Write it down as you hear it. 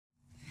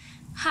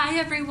Hi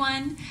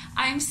everyone,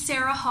 I'm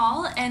Sarah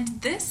Hall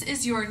and this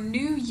is your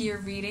New Year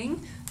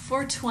reading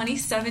for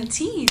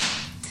 2017.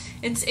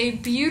 It's a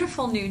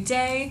beautiful new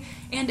day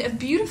and a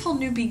beautiful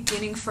new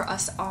beginning for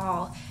us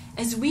all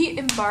as we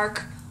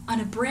embark on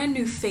a brand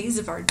new phase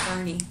of our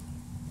journey.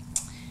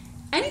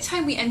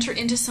 Anytime we enter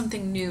into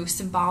something new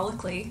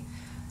symbolically,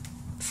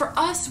 for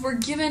us we're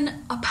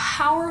given a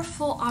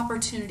powerful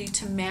opportunity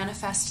to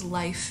manifest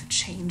life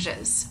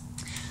changes.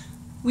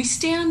 We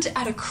stand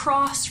at a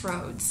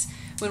crossroads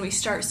when we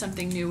start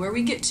something new, where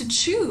we get to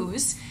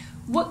choose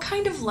what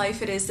kind of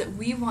life it is that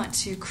we want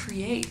to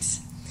create.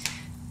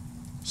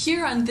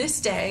 Here on this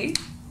day,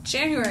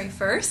 January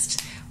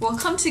 1st, we'll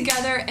come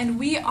together and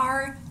we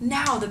are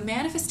now the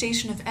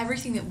manifestation of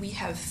everything that we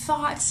have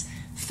thought,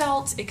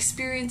 felt,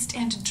 experienced,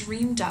 and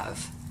dreamed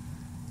of.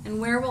 And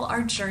where will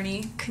our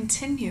journey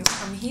continue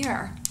from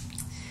here?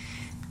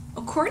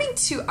 According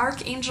to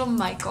Archangel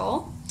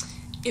Michael,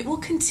 it will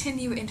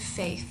continue in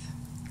faith.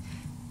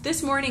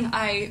 This morning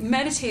I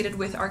meditated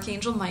with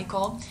Archangel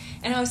Michael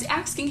and I was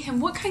asking him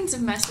what kinds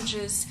of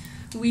messages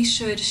we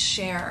should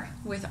share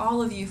with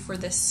all of you for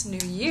this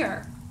new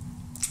year.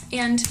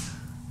 And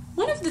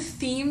one of the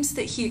themes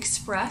that he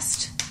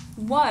expressed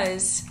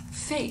was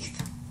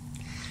faith.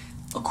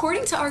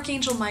 According to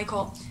Archangel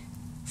Michael,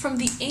 from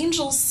the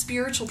angel's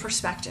spiritual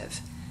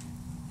perspective,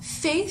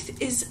 faith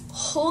is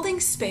holding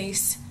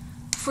space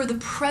for the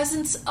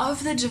presence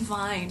of the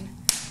divine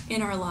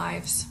in our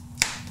lives.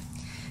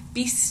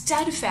 Be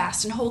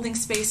steadfast in holding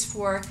space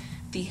for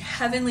the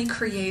heavenly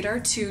creator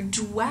to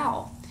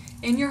dwell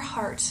in your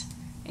heart,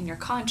 in your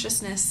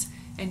consciousness,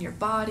 in your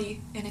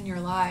body, and in your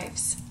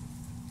lives.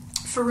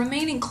 For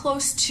remaining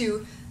close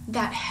to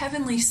that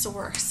heavenly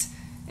source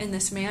in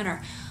this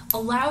manner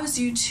allows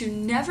you to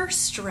never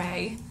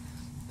stray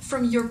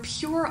from your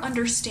pure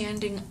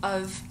understanding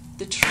of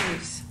the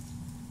truth.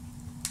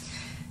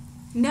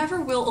 Never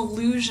will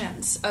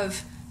illusions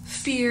of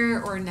fear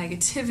or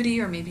negativity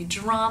or maybe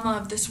drama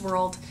of this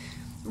world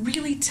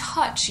really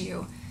touch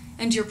you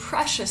and your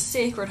precious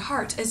sacred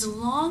heart as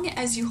long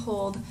as you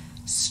hold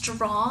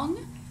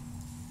strong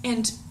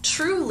and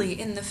truly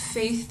in the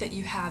faith that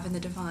you have in the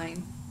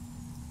divine.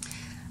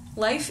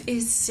 Life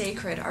is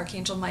sacred,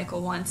 Archangel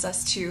Michael wants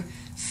us to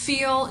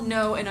feel,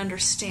 know, and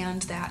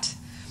understand that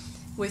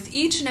with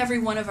each and every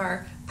one of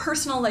our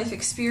personal life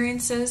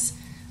experiences,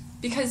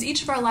 because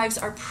each of our lives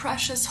are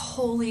precious,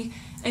 holy,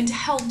 and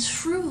held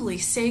truly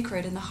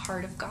sacred in the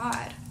heart of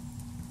God.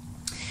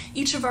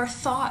 Each of our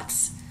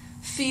thoughts,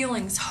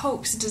 feelings,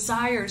 hopes,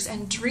 desires,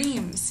 and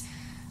dreams,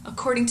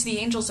 according to the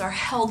angels, are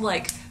held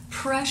like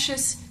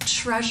precious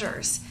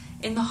treasures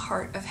in the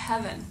heart of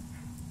heaven.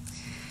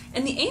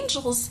 And the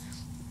angels,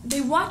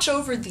 they watch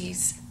over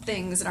these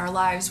things in our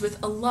lives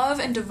with a love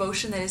and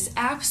devotion that is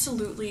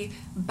absolutely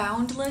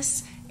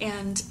boundless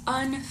and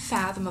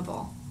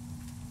unfathomable.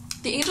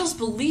 The angels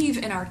believe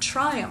in our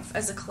triumph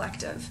as a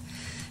collective.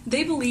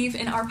 They believe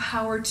in our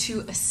power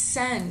to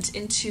ascend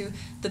into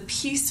the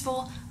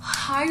peaceful,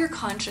 higher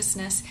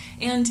consciousness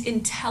and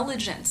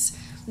intelligence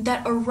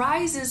that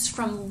arises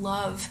from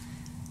love,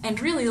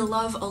 and really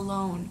love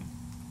alone.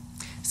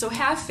 So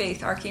have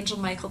faith, Archangel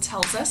Michael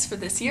tells us for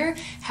this year.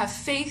 Have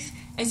faith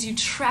as you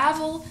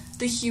travel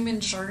the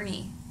human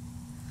journey.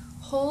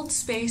 Hold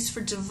space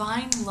for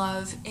divine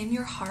love in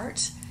your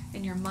heart,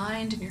 in your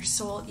mind, in your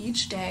soul,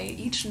 each day,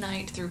 each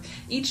night, through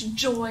each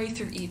joy,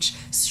 through each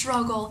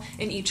struggle,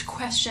 in each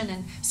question,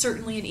 and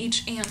certainly in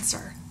each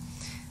answer.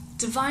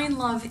 Divine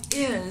love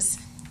is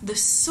the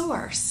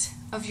source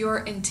of your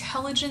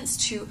intelligence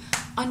to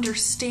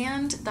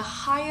understand the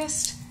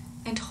highest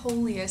and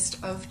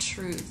holiest of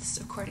truths,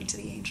 according to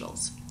the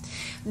angels.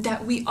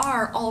 That we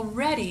are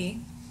already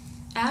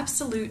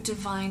absolute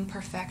divine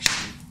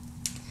perfection.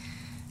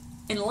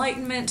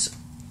 Enlightenment,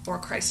 or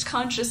Christ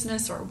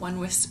consciousness, or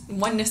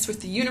oneness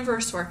with the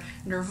universe, or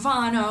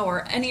nirvana,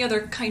 or any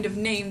other kind of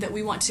name that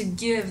we want to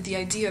give the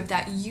idea of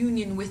that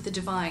union with the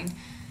divine,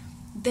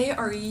 they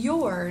are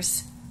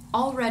yours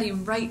already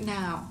right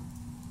now.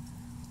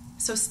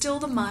 So still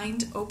the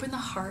mind, open the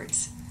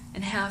heart,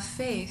 and have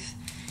faith,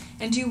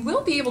 and you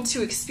will be able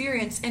to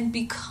experience and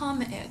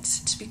become it,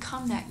 to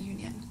become that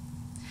union.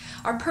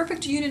 Our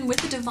perfect union with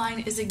the divine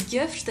is a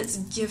gift that's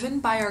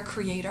given by our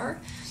Creator,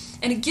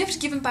 and a gift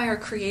given by our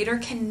Creator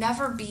can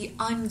never be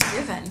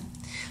ungiven.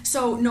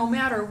 So no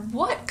matter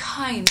what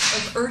kind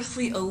of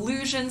earthly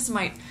illusions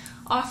might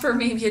offer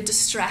maybe a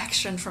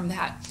distraction from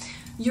that,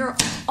 you're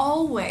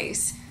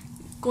always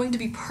going to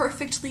be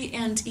perfectly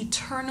and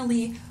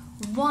eternally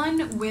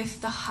one with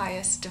the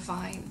highest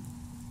divine.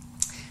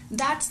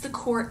 That's the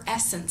core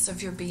essence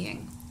of your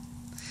being.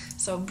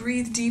 So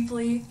breathe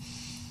deeply,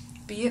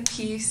 be at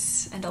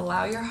peace, and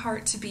allow your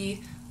heart to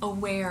be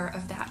aware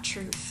of that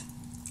truth.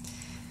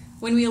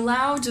 When we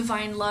allow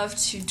divine love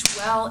to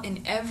dwell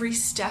in every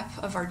step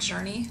of our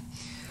journey,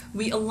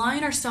 we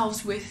align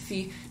ourselves with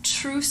the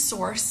true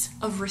source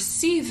of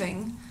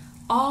receiving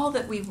all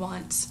that we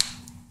want.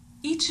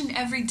 Each and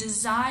every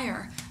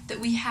desire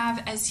that we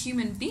have as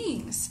human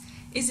beings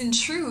is in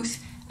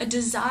truth a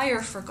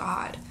desire for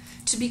God,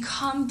 to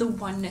become the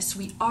oneness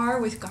we are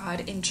with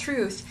God in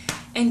truth,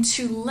 and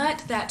to let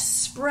that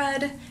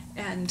spread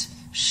and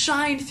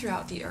shine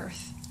throughout the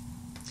earth.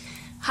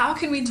 How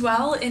can we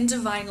dwell in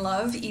divine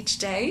love each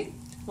day?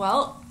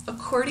 Well,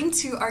 according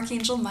to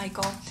Archangel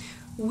Michael,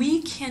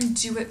 we can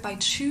do it by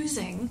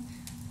choosing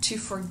to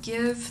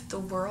forgive the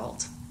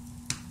world.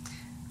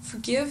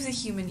 Forgive the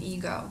human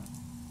ego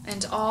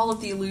and all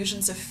of the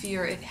illusions of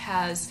fear it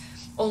has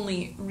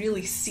only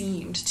really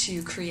seemed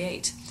to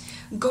create.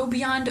 Go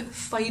beyond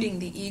fighting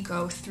the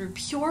ego through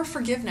pure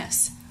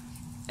forgiveness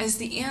as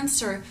the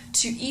answer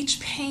to each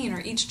pain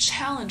or each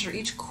challenge or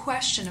each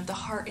question of the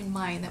heart and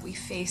mind that we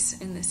face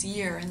in this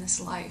year, in this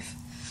life.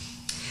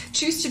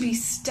 Choose to be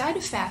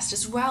steadfast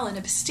as well in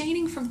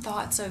abstaining from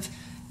thoughts of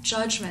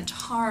judgment,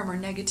 harm, or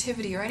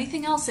negativity, or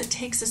anything else that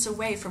takes us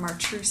away from our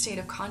true state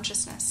of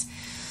consciousness.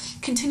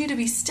 Continue to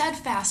be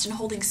steadfast in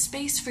holding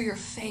space for your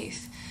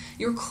faith,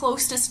 your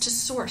closeness to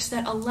Source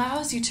that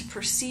allows you to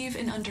perceive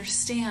and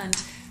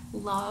understand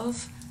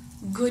love,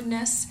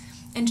 goodness,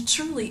 and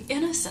truly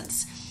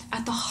innocence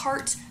at the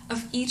heart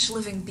of each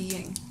living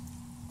being.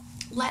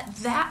 Let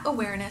that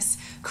awareness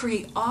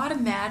create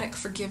automatic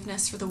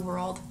forgiveness for the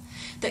world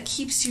that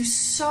keeps you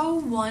so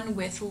one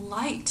with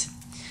light,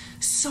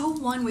 so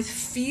one with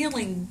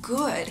feeling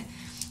good,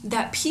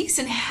 that peace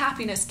and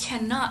happiness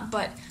cannot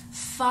but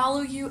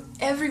follow you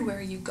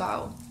everywhere you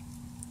go.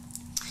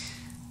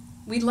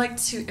 We'd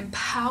like to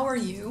empower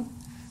you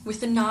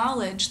with the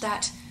knowledge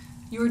that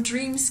your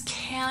dreams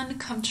can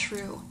come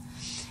true,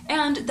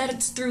 and that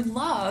it's through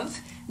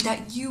love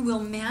that you will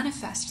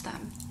manifest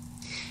them.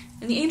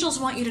 And the angels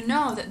want you to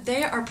know that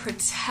they are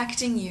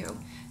protecting you,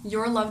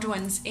 your loved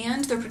ones,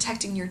 and they're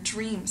protecting your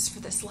dreams for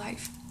this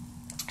life.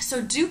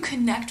 So do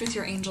connect with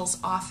your angels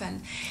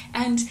often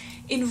and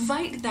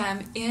invite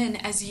them in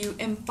as you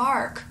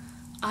embark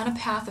on a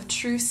path of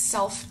true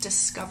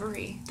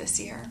self-discovery this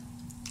year.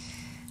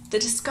 The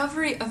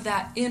discovery of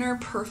that inner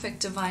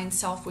perfect divine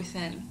self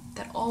within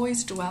that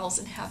always dwells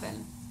in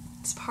heaven.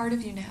 It's part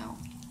of you now.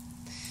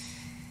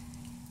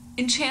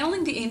 In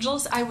channeling the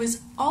angels, I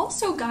was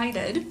also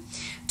guided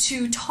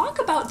to talk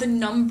about the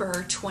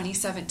number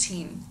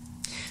 2017.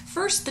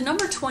 First, the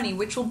number 20,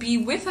 which will be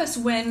with us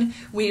when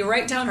we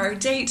write down our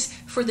date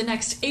for the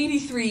next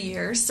 83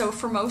 years. So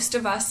for most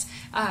of us,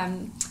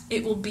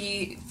 it will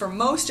be for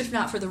most, if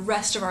not for the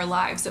rest of our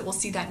lives, that we'll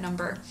see that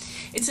number.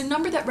 It's a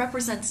number that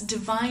represents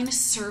divine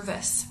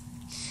service.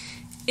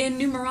 In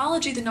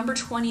numerology, the number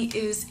 20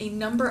 is a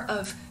number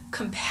of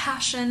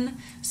compassion,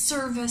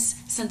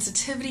 service,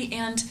 sensitivity,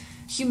 and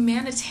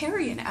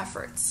humanitarian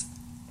efforts.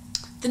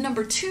 The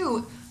number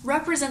 2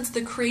 represents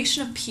the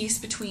creation of peace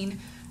between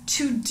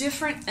two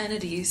different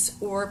entities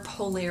or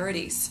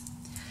polarities.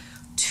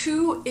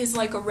 2 is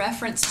like a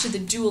reference to the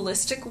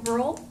dualistic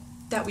world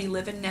that we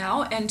live in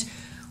now, and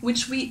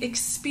which we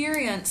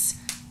experience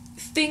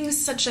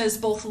things such as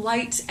both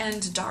light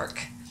and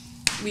dark.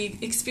 We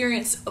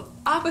experience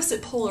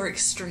opposite polar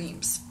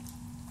extremes.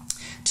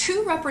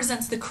 2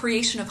 represents the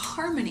creation of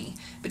harmony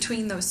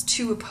between those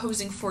two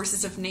opposing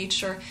forces of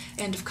nature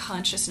and of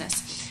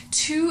consciousness.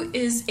 2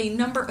 is a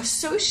number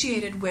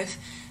associated with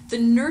the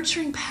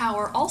nurturing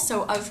power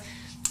also of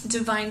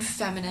divine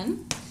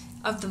feminine,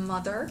 of the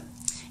mother,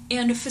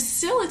 and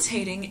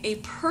facilitating a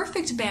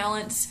perfect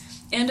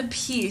balance and a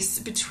peace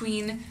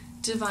between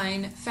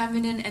divine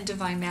feminine and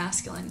divine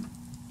masculine.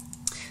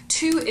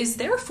 2 is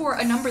therefore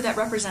a number that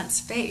represents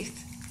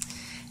faith.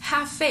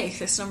 Have faith,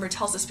 this number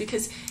tells us,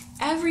 because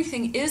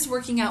everything is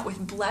working out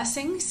with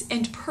blessings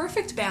and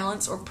perfect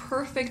balance or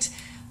perfect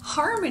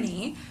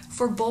harmony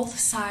for both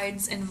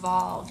sides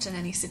involved in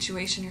any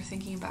situation you're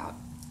thinking about.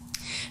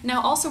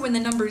 Now also when the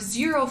number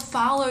 0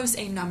 follows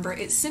a number,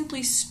 it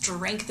simply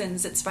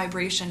strengthens its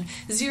vibration.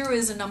 0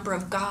 is a number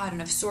of God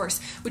and of Source,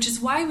 which is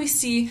why we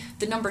see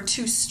the number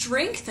 2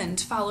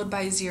 strengthened followed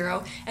by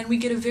 0, and we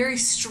get a very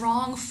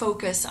strong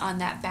focus on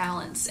that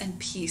balance and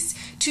peace,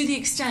 to the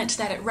extent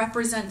that it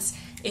represents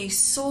a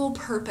sole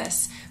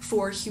purpose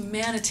for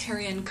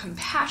humanitarian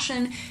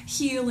compassion,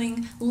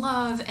 healing,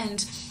 love,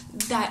 and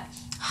that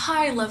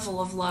high level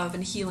of love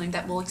and healing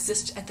that will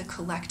exist at the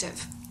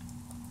collective.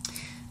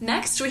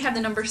 Next, we have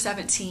the number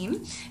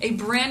 17, a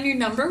brand new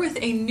number with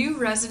a new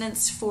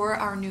resonance for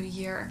our new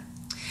year.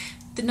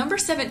 The number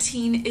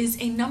 17 is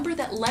a number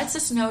that lets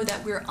us know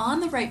that we're on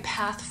the right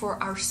path for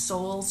our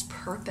soul's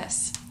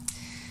purpose.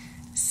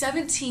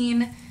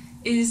 17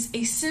 is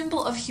a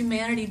symbol of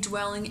humanity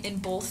dwelling in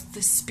both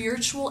the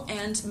spiritual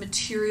and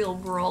material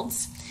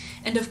worlds,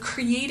 and of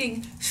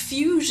creating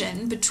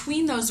fusion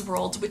between those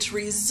worlds, which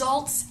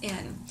results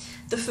in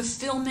the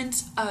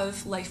fulfillment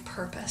of life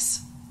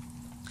purpose.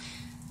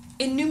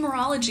 In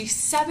numerology,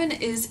 7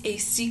 is a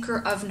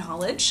seeker of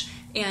knowledge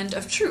and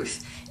of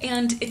truth,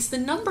 and it's the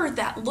number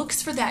that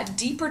looks for that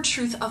deeper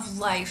truth of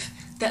life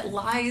that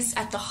lies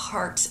at the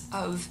heart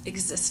of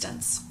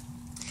existence.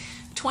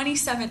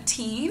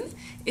 2017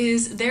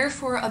 is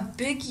therefore a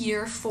big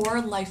year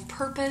for life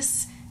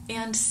purpose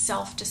and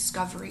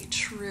self-discovery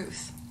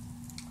truth.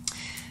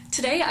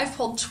 Today I've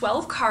pulled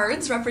 12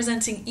 cards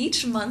representing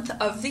each month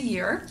of the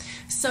year,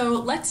 so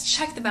let's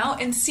check them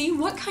out and see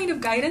what kind of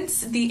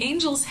guidance the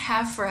angels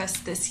have for us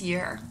this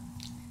year.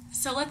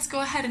 So let's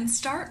go ahead and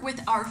start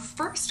with our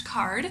first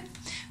card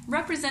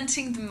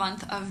representing the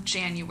month of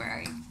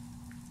January.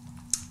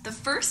 The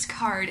first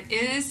card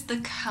is the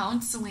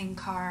counseling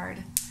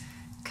card.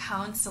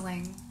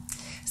 Counseling.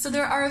 So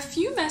there are a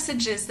few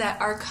messages that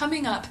are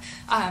coming up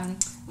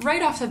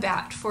right off the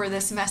bat for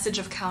this message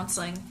of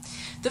counseling.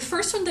 The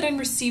first one that I'm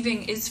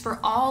receiving is for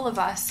all of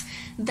us,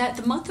 that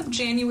the month of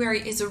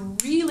January is a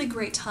really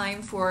great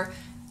time for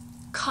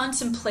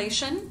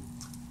contemplation,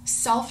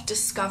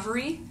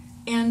 self-discovery,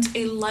 and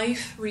a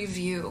life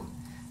review.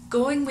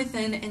 Going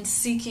within and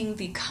seeking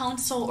the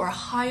counsel or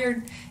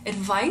higher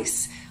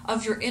advice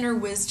of your inner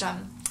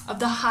wisdom, of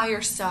the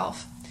higher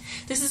self.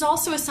 This is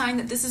also a sign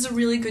that this is a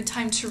really good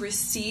time to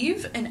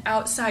receive an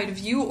outside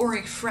view or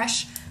a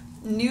fresh,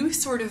 new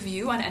sort of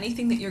view on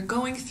anything that you're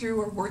going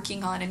through or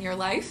working on in your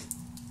life.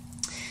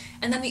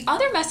 And then the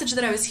other message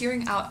that I was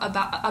hearing out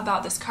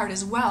about this card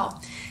as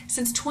well,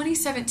 since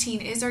 2017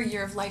 is our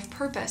year of life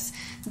purpose,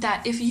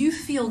 that if you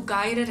feel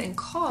guided and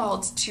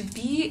called to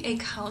be a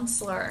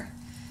counselor,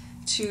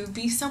 to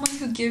be someone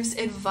who gives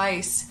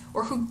advice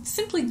or who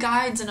simply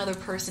guides another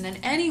person in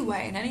any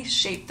way, in any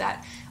shape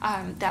that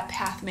that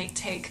path may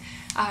take,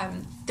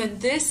 then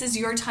this is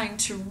your time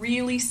to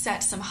really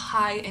set some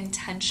high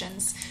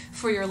intentions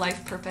for your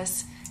life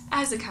purpose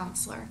as a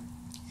counselor.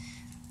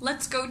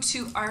 Let's go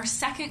to our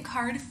second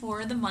card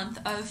for the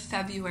month of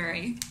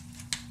February.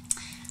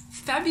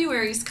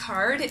 February's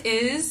card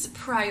is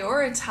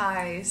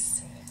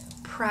Prioritize.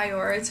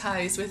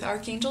 Prioritize with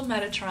Archangel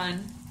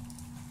Metatron.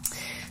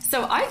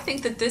 So I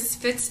think that this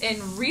fits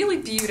in really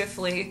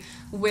beautifully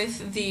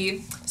with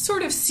the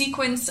sort of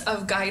sequence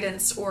of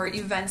guidance or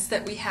events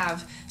that we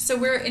have. So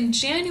we're in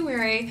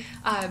January,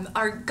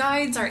 our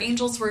guides, our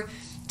angels were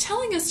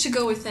telling us to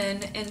go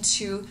within and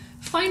to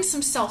find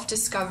some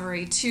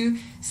self-discovery, to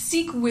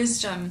seek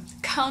wisdom,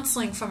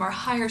 counseling from our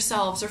higher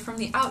selves or from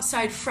the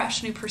outside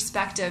fresh new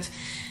perspective.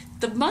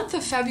 The month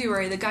of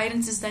February, the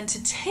guidance is then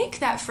to take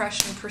that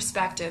fresh new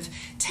perspective,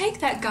 take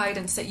that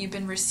guidance that you've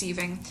been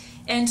receiving,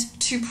 and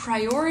to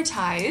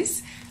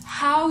prioritize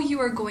how you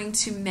are going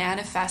to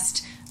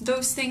manifest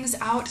those things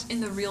out in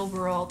the real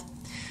world,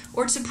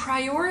 or to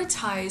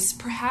prioritize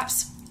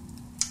perhaps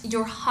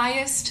your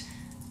highest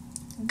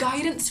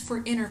guidance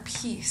for inner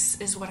peace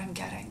is what I'm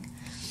getting.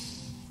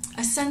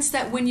 A sense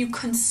that when you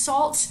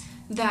consult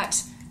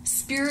that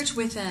spirit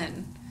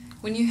within,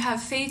 when you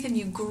have faith and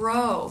you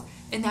grow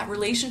in that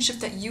relationship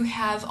that you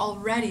have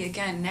already,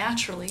 again,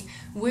 naturally,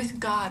 with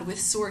God, with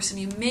Source, and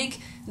you make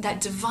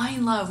that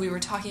divine love we were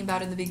talking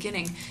about in the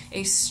beginning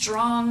a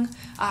strong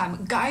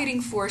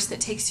guiding force that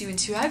takes you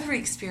into every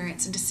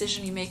experience and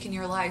decision you make in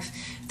your life,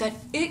 that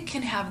it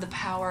can have the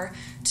power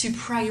to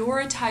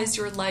prioritize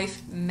your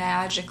life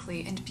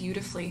magically and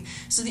beautifully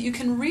so that you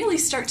can really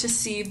start to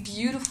see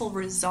beautiful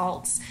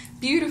results,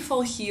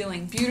 beautiful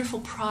healing, beautiful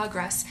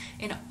progress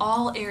in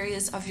all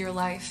areas of your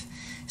life.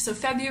 So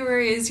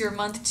February is your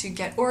month to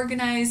get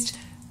organized,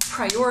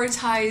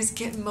 prioritize,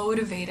 get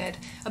motivated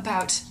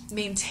about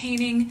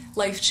maintaining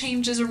life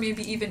changes or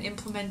maybe even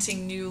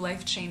implementing new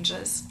life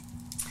changes.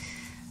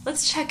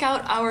 Let's check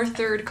out our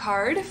third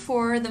card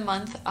for the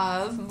month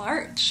of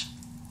March.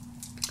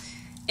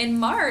 In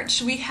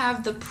March, we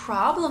have the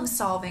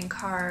problem-solving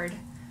card.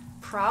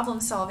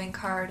 Problem-solving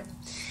card.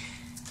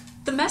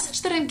 The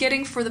message that I'm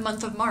getting for the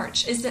month of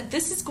March is that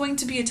this is going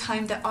to be a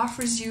time that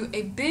offers you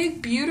a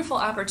big, beautiful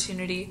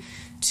opportunity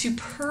to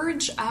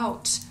purge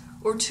out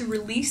or to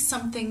release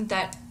something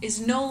that is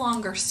no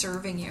longer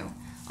serving you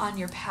on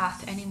your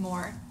path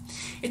anymore.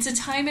 It's a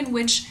time in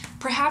which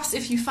perhaps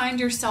if you find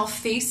yourself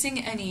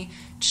facing any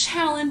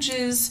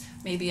challenges,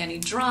 maybe any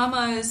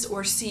dramas,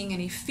 or seeing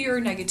any fear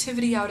or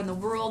negativity out in the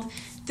world,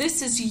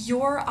 this is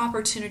your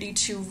opportunity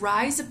to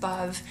rise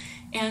above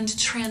and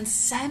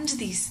transcend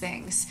these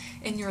things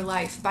in your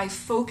life by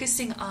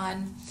focusing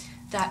on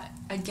that,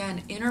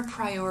 again, inner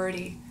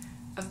priority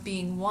of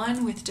being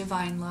one with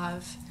divine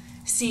love,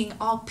 seeing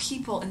all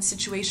people and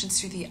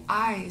situations through the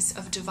eyes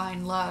of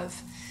divine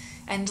love,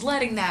 and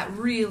letting that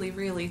really,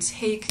 really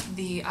take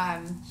the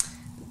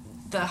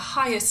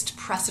highest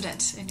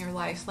precedent in your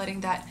life,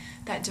 letting that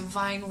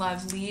divine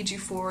love lead you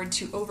forward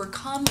to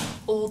overcome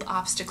old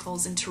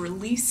obstacles and to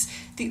release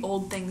the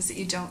old things that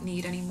you don't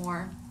need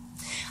anymore.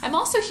 I'm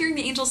also hearing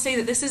the angels say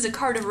that this is a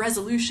card of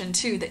resolution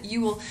too, that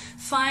you will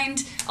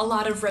find a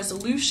lot of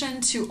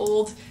resolution to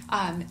old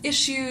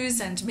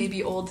issues and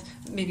maybe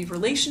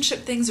relationship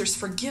things. There's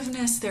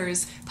forgiveness,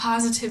 there's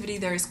positivity,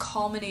 there's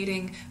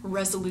culminating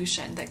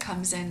resolution that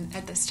comes in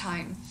at this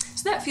time.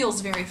 So that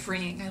feels very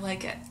freeing. I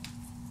like it.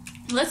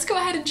 Let's go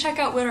ahead and check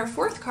out what our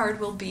fourth card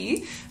will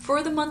be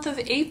for the month of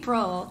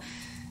April.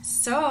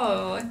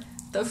 So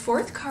the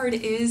fourth card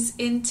is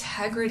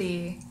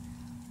Integrity.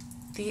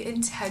 The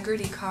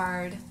Integrity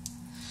card.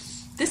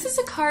 This is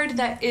a card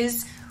that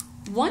is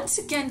once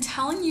again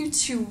telling you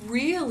to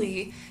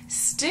really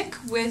stick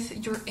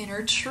with your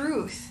inner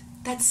truth.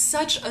 That's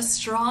such a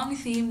strong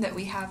theme that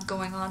we have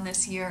going on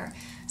this year.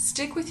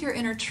 Stick with your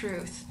inner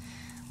truth.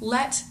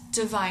 Let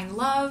divine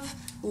love,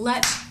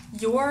 let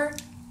your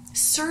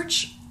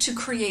search to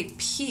create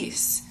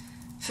peace,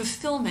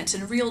 fulfillment,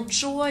 and real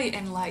joy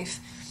in life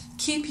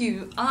keep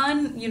you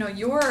on,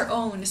 your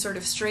own sort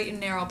of straight and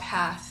narrow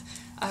path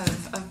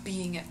of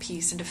being at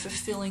peace and of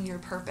fulfilling your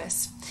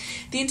purpose.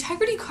 The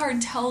integrity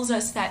card tells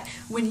us that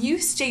when you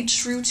stay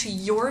true to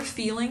your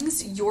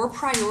feelings, your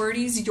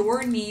priorities,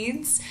 your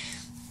needs,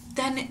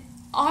 then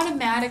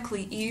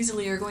automatically,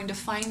 easily, you're going to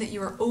find that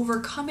you are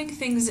overcoming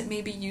things that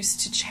maybe used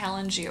to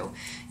challenge you.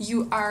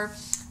 You are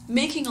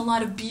making a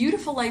lot of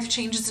beautiful life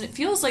changes, and it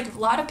feels like a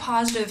lot of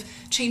positive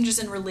changes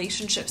in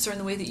relationships or in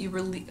the way that you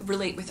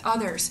relate with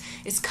others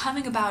is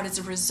coming about as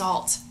a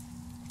result.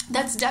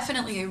 That's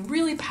definitely a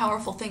really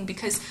powerful thing,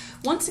 because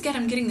once again,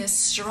 I'm getting this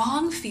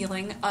strong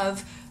feeling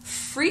of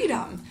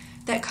freedom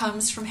that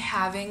comes from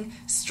having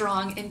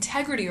strong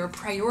integrity or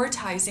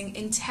prioritizing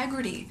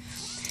integrity.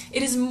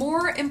 It is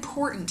more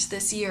important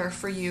this year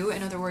for you,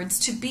 in other words,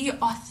 to be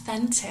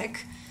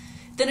authentic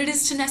than it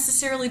is to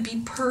necessarily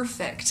be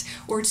perfect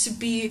or to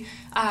be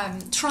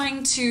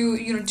trying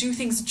to do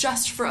things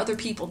just for other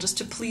people, just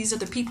to please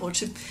other people, or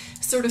to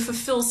sort of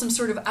fulfill some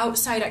sort of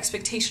outside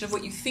expectation of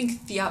what you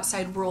think the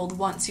outside world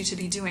wants you to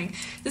be doing.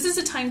 This is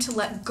a time to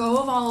let go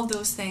of all of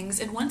those things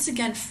and once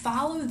again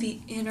follow the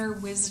inner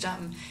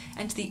wisdom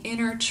and the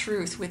inner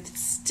truth with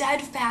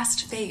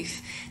steadfast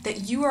faith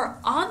that you are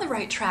on the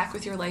right track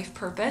with your life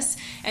purpose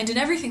and in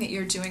everything that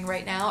you're doing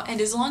right now. And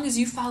as long as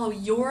you follow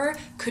your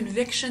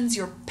convictions,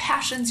 your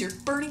passions, your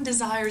burning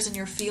desires, and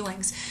your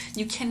feelings,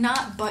 you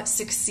cannot but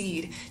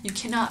succeed. You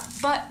cannot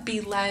but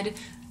be led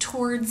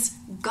towards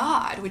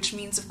God, which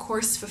means, of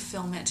course,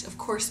 fulfillment, of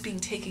course, being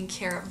taken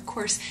care of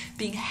course,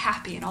 being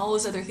happy, and all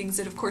those other things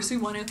that, of course, we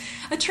want to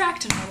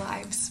attract in our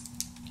lives.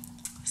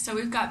 So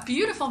we've got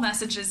beautiful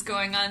messages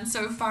going on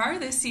so far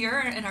this year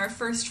in our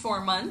first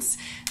 4 months.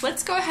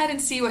 Let's go ahead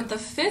and see what the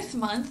 5th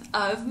month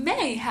of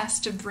May has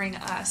to bring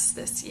us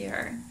this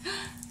year.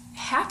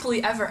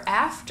 Happily ever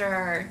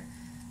after.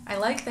 I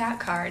like that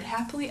card,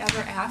 happily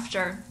ever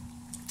after.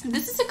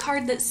 This is a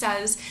card that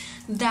says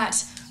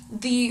that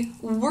the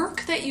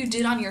work that you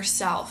did on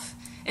yourself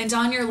and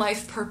on your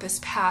life purpose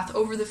path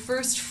over the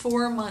first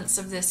 4 months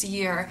of this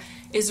year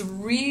is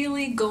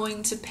really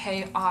going to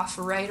pay off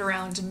right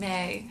around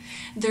May.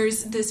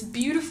 There's this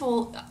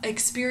beautiful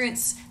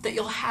experience that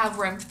you'll have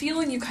where I'm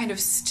feeling you kind of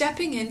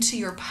stepping into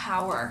your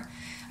power.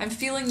 I'm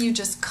feeling you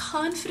just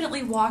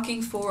confidently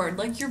walking forward,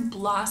 like you're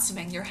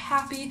blossoming. You're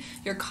happy,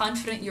 you're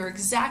confident, you're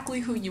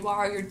exactly who you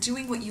are, you're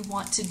doing what you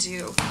want to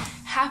do.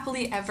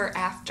 Happily ever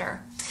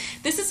after.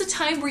 This is a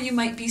time where you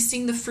might be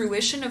seeing the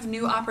fruition of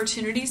new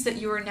opportunities that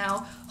you are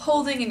now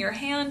holding in your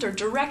hand or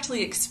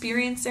directly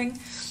experiencing.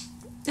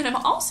 And I'm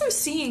also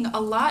seeing a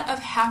lot of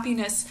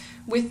happiness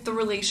with the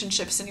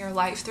relationships in your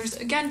life. There's,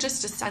 again,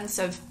 just a sense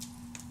of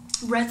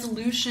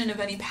resolution of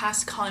any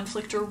past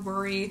conflict or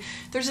worry.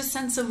 There's a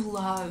sense of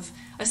love,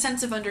 a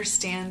sense of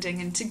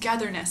understanding and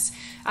togetherness,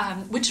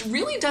 which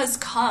really does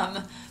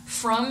come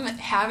from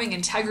having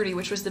integrity,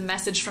 which was the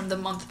message from the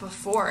month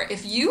before.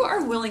 If you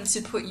are willing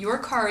to put your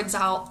cards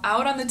out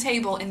on the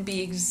table and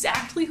be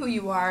exactly who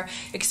you are,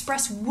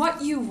 express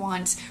what you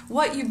want,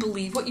 what you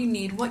believe, what you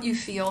need, what you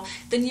feel,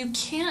 then you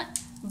can't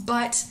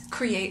but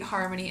create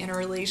harmony in a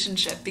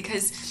relationship,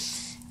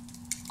 because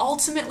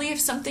ultimately, if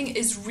something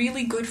is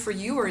really good for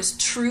you or is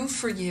true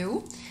for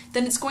you,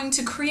 then it's going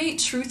to create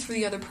truth for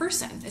the other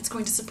person. It's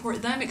going to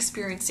support them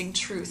experiencing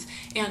truth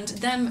and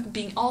them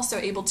being also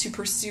able to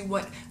pursue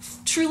what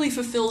truly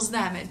fulfills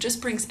them. It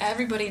just brings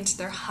everybody into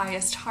their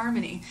highest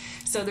harmony.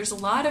 So there's a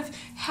lot of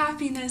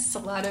happiness, a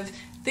lot of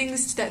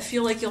things that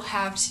feel like you'll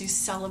have to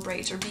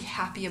celebrate or be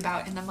happy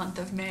about in the month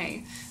of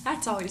May.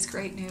 That's always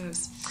great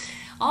news.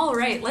 All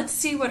right, let's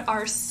see what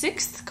our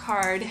 6th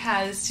card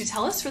has to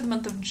tell us for the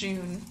month of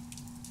June.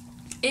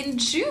 In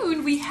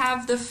June, we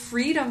have the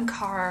Freedom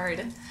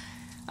card.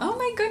 Oh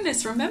my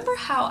goodness, remember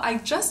how I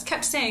just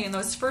kept saying in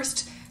those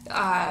first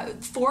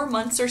 4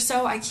 months or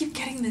so, I keep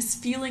getting this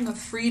feeling of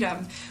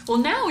freedom. Well,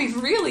 now we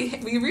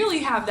really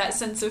have that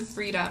sense of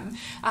freedom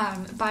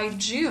by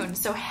June.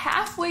 So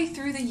halfway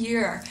through the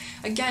year,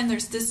 again,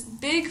 there's this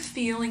big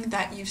feeling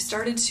that you've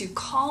started to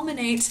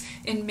culminate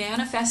in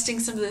manifesting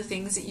some of the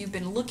things that you've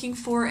been looking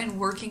for and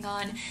working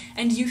on,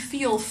 and you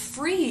feel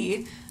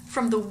free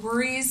from the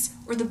worries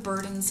or the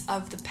burdens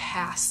of the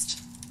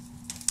past.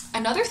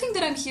 Another thing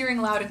that I'm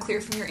hearing loud and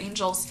clear from your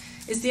angels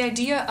is the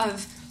idea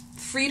of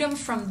freedom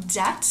from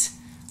debt,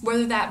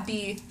 whether that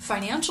be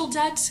financial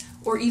debt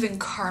or even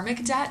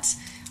karmic debt.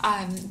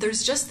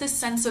 There's just this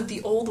sense of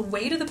the old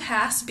weight of the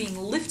past being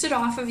lifted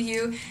off of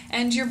you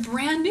and you're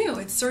brand new.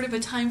 It's sort of a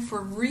time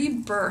for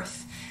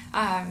rebirth.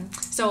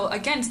 So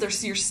again,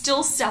 you're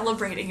still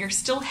celebrating, you're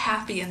still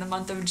happy in the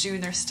month of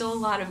June. There's still a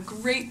lot of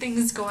great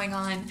things going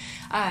on.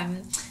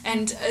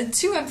 And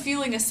too, I'm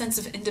feeling a sense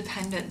of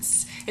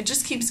independence. It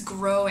just keeps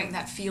growing,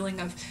 that feeling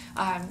of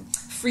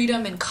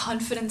freedom and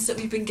confidence that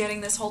we've been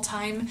getting this whole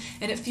time.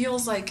 And it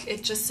feels like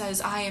it just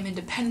says, I am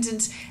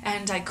independent,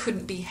 and I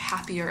couldn't be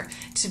happier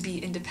to be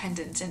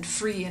independent and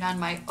free and on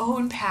my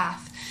own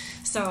path.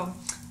 So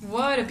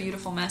what a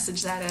beautiful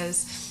message that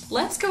is.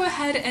 Let's go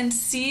ahead and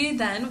see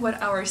then what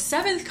our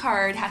 7th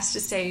card has to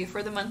say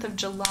for the month of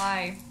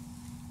July.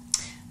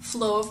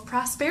 Flow of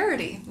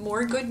prosperity.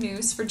 More good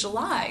news for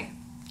July.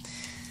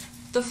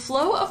 The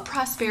Flow of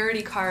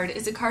Prosperity card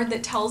is a card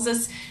that tells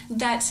us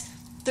that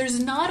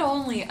there's not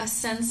only a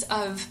sense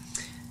of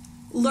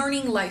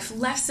learning life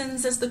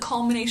lessons as the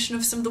culmination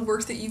of some of the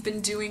work that you've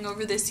been doing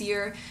over this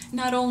year,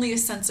 not only a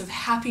sense of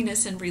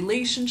happiness and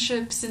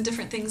relationships and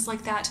different things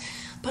like that,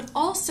 but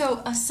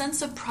also a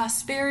sense of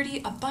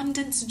prosperity,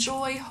 abundance,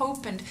 joy,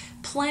 hope, and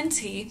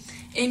plenty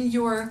in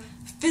your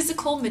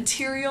physical,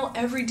 material,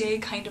 everyday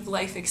kind of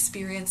life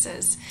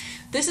experiences.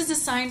 This is a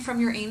sign from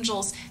your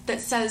angels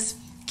that says,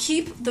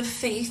 keep the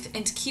faith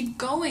and keep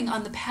going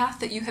on the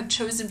path that you have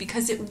chosen,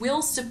 because it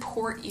will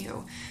support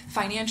you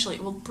financially.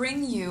 It will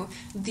bring you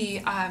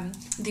the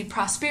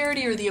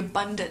prosperity or the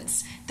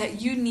abundance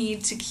that you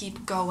need to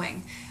keep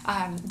going.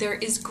 There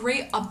is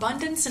great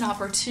abundance and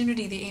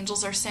opportunity, the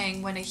angels are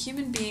saying, when a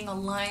human being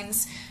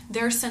aligns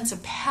their sense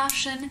of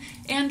passion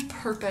and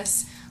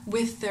purpose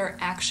with their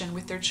action,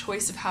 with their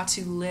choice of how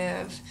to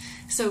live.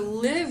 So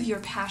live your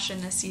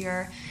passion this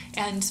year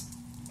and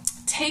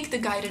take the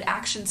guided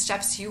action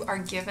steps you are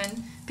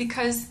given,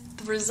 because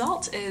the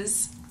result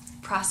is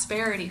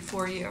prosperity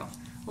for you.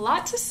 A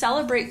lot to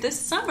celebrate this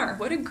summer.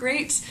 What a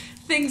great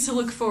thing to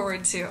look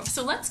forward to.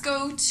 So let's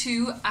go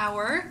to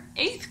our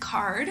 8th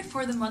card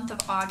for the month of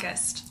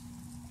August.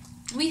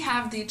 We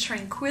have the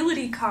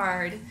Tranquility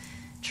card.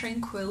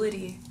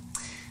 Tranquility.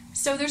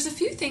 So there's a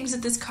few things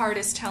that this card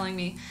is telling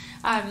me.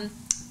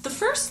 The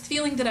first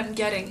feeling that I'm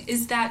getting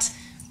is that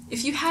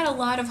if you had a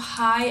lot of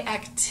high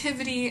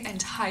activity and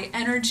high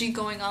energy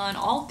going on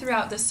all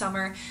throughout the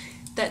summer,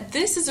 that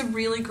this is a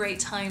really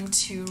great time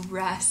to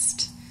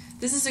rest.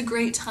 This is a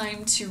great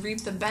time to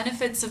reap the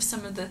benefits of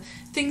some of the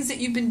things that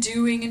you've been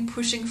doing and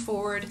pushing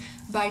forward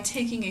by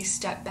taking a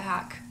step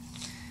back,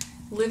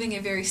 living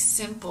a very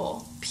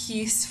simple,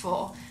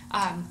 peaceful,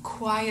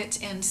 quiet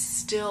and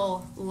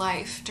still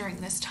life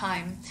during this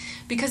time,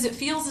 because it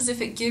feels as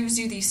if it gives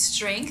you the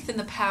strength and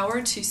the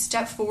power to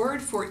step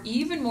forward for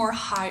even more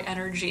high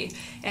energy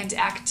and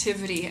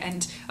activity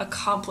and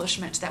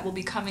accomplishment that will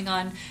be coming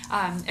on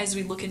as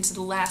we look into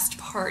the last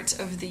part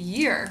of the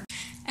year.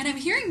 And I'm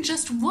hearing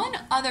just one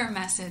other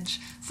message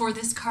for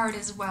this card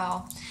as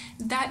well,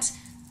 that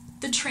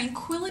the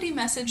Tranquility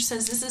message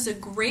says this is a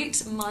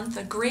great month,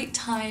 a great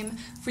time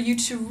for you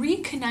to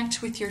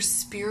reconnect with your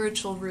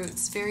spiritual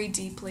roots very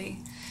deeply.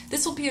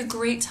 This will be a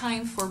great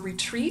time for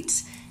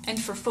retreat and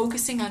for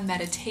focusing on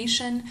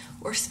meditation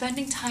or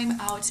spending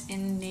time out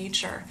in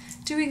nature,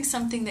 doing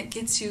something that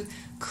gets you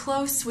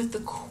close with the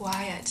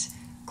quiet,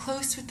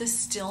 close with the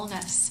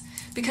stillness.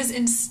 Because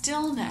in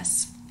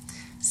stillness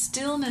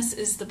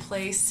is the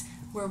place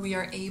where we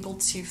are able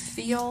to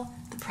feel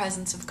the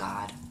presence of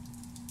God.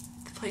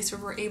 Place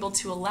where we're able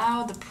to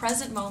allow the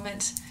present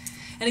moment,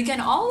 and again,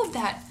 all of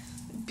that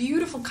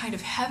beautiful kind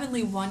of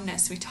heavenly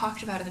oneness we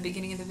talked about in the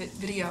beginning of the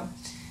video,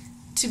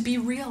 to be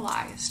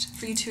realized,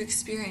 for you to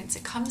experience.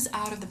 It comes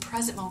out of the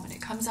present moment.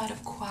 It comes out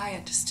of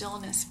quiet,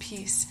 stillness,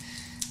 peace.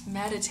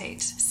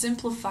 Meditate,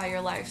 simplify your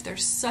life.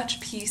 There's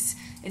such peace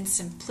in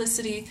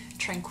simplicity,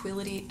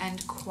 tranquility,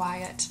 and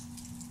quiet.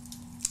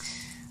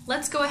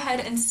 Let's go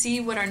ahead and see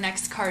what our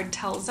next card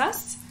tells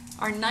us.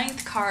 Our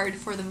 9th card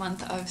for the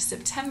month of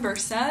September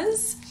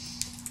says,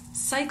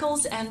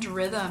 Cycles and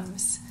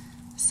Rhythms.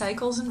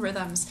 Cycles and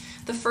Rhythms.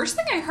 The first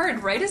thing I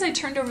heard right as I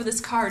turned over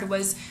this card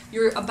was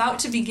you're about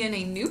to begin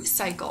a new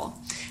cycle.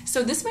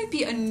 So this might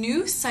be a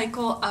new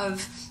cycle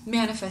of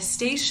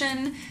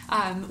manifestation,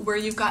 where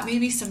you've got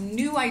maybe some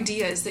new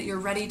ideas that you're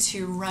ready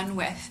to run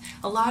with,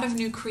 a lot of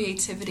new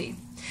creativity.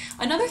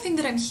 Another thing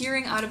that I'm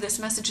hearing out of this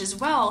message as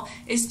well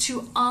is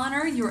to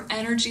honor your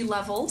energy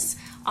levels,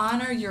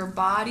 honor your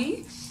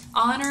body,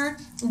 honor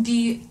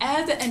the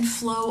ebb and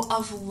flow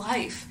of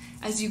life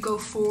as you go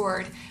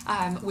forward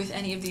with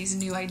any of these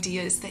new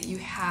ideas that you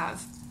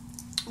have.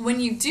 When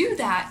you do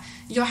that,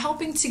 you're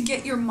helping to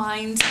get your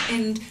mind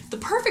in the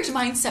perfect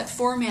mindset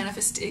for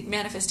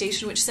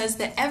manifestation, which says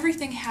that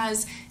everything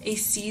has a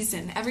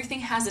season, everything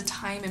has a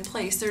time and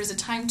place. There's a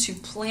time to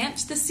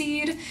plant the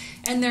seed,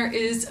 and there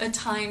is a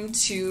time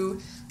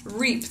to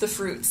reap the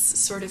fruits,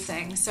 sort of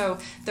thing. So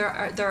there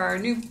are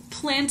new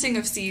planting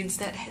of seeds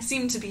that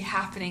seem to be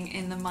happening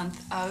in the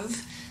month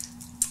of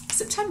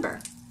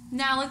September.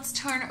 Now let's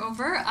turn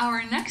over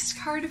our next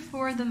card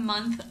for the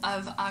month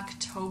of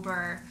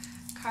October.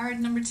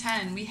 Card number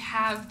 10, we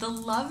have the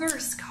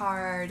Lovers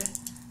card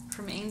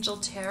from Angel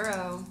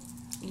Tarot.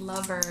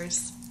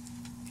 Lovers.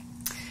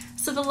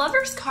 So the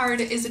Lovers card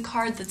is a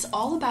card that's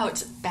all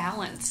about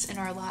balance in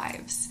our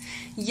lives.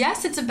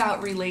 Yes, it's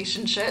about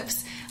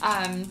relationships,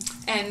 and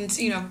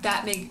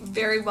that may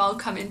very well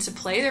come into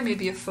play. There may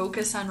be a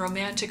focus on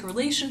romantic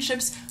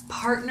relationships,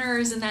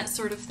 partners and that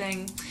sort of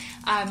thing.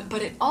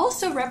 But it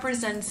also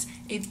represents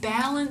a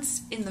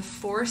balance in the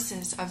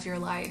forces of your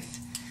life.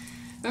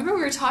 Remember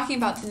we were talking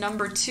about the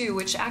number 2,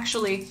 which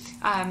actually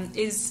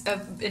is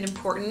an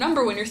important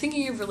number when you're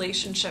thinking of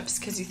relationships,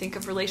 because you think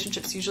of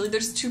relationships, usually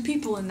there's 2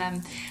 people in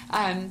them.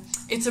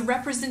 It's a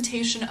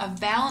representation of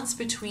balance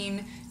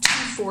between 2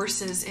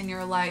 forces in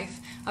your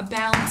life. A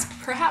balance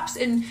perhaps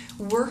in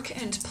work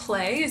and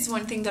play is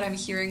one thing that I'm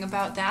hearing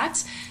about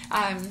that.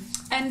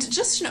 And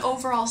just an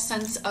overall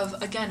sense of,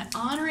 again,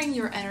 honoring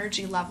your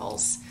energy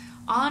levels,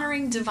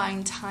 honoring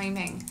divine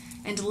timing,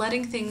 and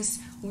letting things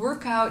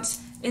work out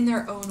in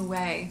their own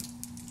way.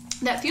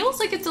 That feels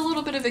like it's a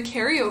little bit of a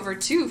carryover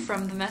too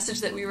from the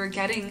message that we were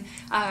getting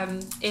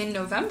in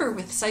November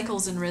with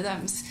cycles and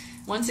rhythms.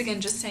 Once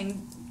again, just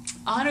saying,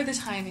 honor the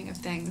timing of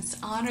things,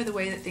 honor the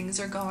way that things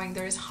are going.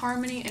 There is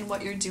harmony in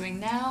what you're doing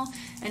now,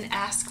 and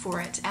ask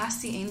for it.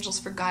 Ask the angels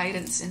for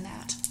guidance in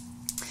that.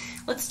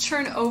 Let's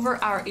turn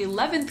over our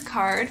 11th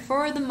card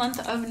for the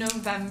month of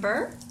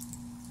November.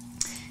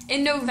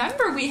 In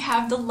November, we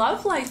have the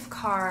Love Life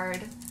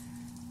card.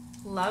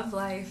 Love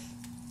Life.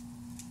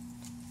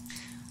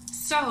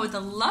 So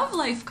the Love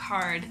Life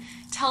card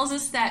tells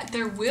us that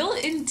there will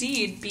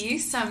indeed be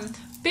some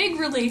big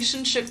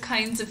relationship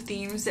kinds of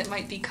themes that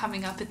might be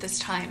coming up at this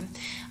time.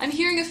 I'm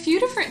hearing a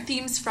few different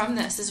themes from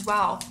this as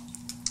well.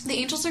 The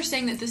angels are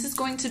saying that this is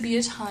going to be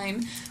a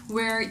time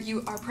where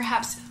you are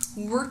perhaps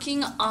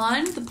working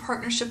on the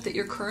partnership that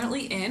you're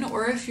currently in,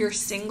 or if you're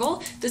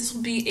single, this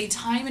will be a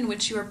time in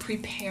which you are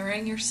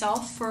preparing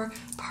yourself for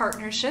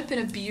partnership in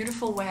a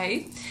beautiful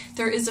way.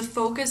 There is a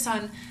focus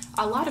on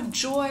a lot of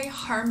joy,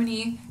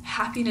 harmony,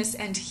 happiness,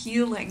 and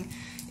healing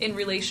in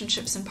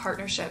relationships and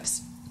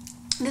partnerships.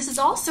 This is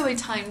also a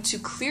time to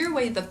clear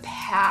away the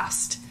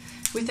past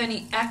with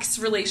any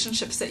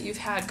ex-relationships that you've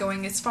had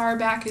going as far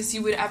back as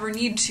you would ever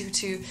need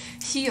to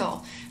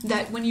heal.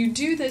 That when you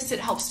do this, it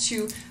helps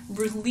to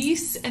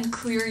release and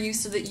clear you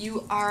so that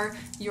you are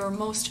your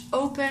most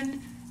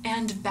open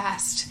and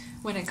best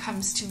when it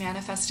comes to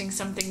manifesting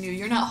something new.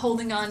 You're not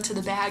holding on to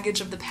the baggage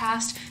of the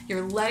past,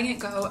 you're letting it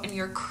go and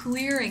you're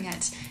clearing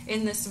it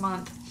in this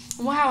month.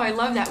 Wow, I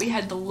love that. We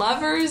had the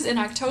Lovers in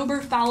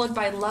October followed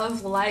by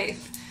Love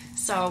Life.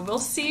 So we'll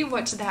see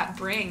what that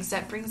brings.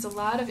 That brings a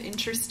lot of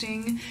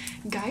interesting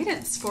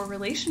guidance for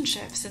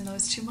relationships in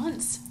those 2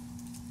 months.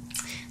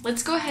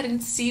 Let's go ahead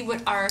and see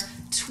what our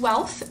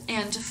 12th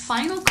and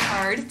final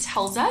card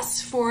tells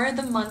us for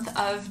the month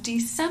of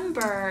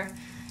December.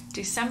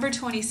 December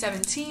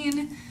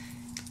 2017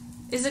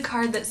 is a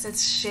card that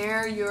says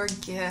share your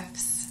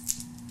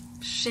gifts.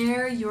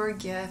 Share your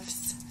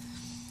gifts.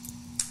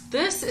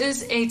 This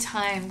is a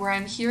time where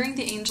I'm hearing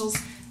the angels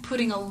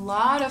putting a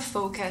lot of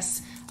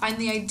focus on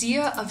the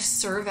idea of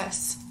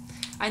service,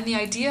 on the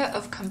idea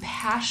of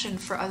compassion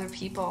for other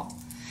people.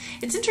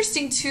 It's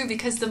interesting too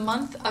because the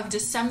month of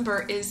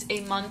December is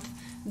a month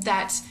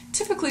that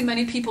typically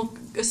many people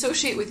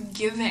associate with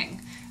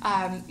giving.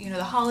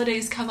 The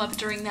holidays come up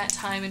during that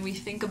time and we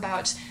think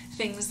about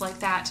things like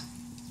that.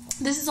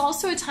 This is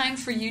also a time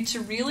for you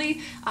to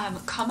really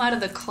come out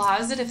of the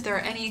closet if there are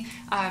any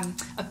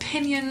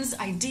opinions,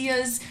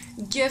 ideas,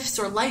 gifts,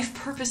 or life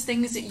purpose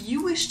things that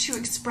you wish to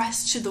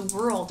express to the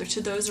world or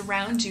to those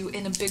around you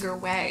in a bigger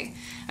way.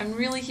 I'm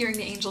really hearing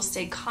the angels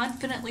say,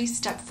 confidently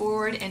step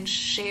forward and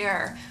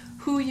share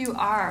who you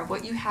are,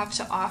 what you have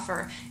to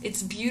offer.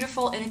 It's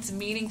beautiful and it's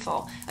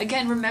meaningful.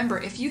 Again, remember,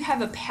 if you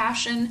have a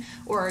passion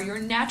or your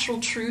natural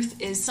truth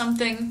is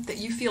something that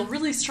you feel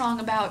really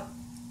strong about,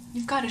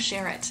 you've got to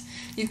share it.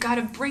 You've got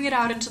to bring it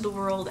out into the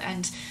world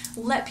and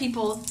let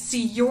people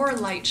see your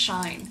light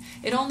shine.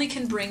 It only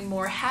can bring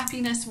more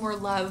happiness, more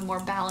love, more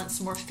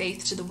balance, more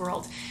faith to the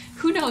world.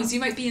 Who knows,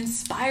 you might be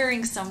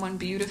inspiring someone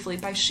beautifully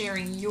by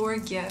sharing your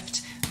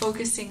gift,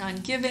 focusing on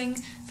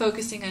giving,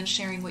 focusing on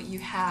sharing what you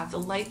have, the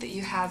light that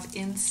you have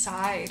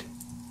inside.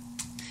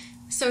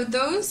 So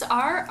those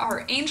are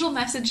our angel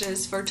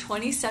messages for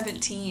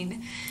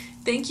 2017.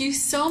 Thank you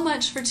so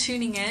much for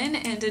tuning in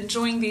and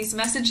enjoying these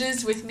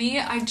messages with me.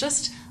 I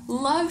just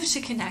love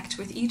to connect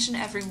with each and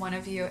every one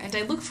of you, and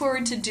I look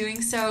forward to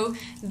doing so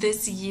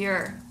this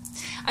year.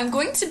 I'm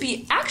going to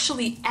be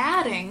actually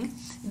adding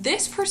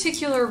this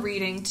particular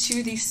reading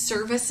to the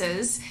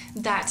services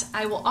that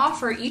I will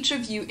offer each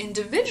of you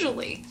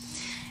individually.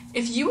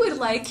 If you would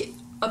like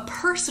a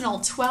personal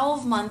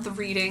 12-month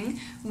reading,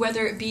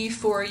 whether it be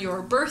for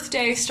your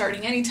birthday,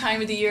 starting any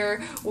time of the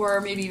year,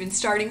 or maybe even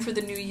starting for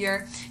the new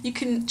year, you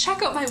can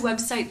check out my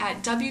website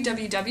at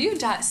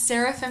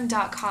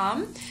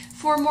www.seraphim.com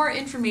for more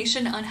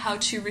information on how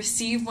to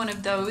receive one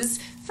of those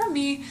from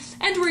me,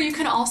 and where you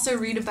can also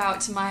read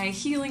about my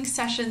healing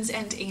sessions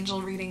and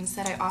angel readings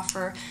that I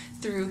offer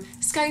through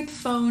Skype,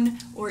 phone,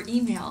 or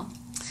email.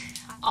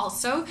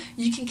 Also,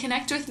 you can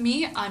connect with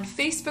me on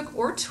Facebook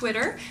or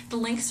Twitter. The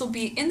links will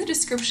be in the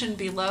description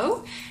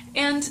below.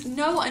 And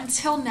know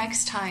until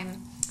next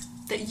time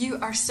that you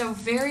are so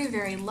very,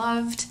 very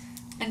loved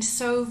and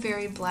so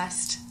very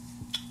blessed.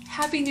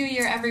 Happy New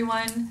Year,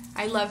 everyone.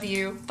 I love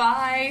you.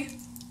 Bye.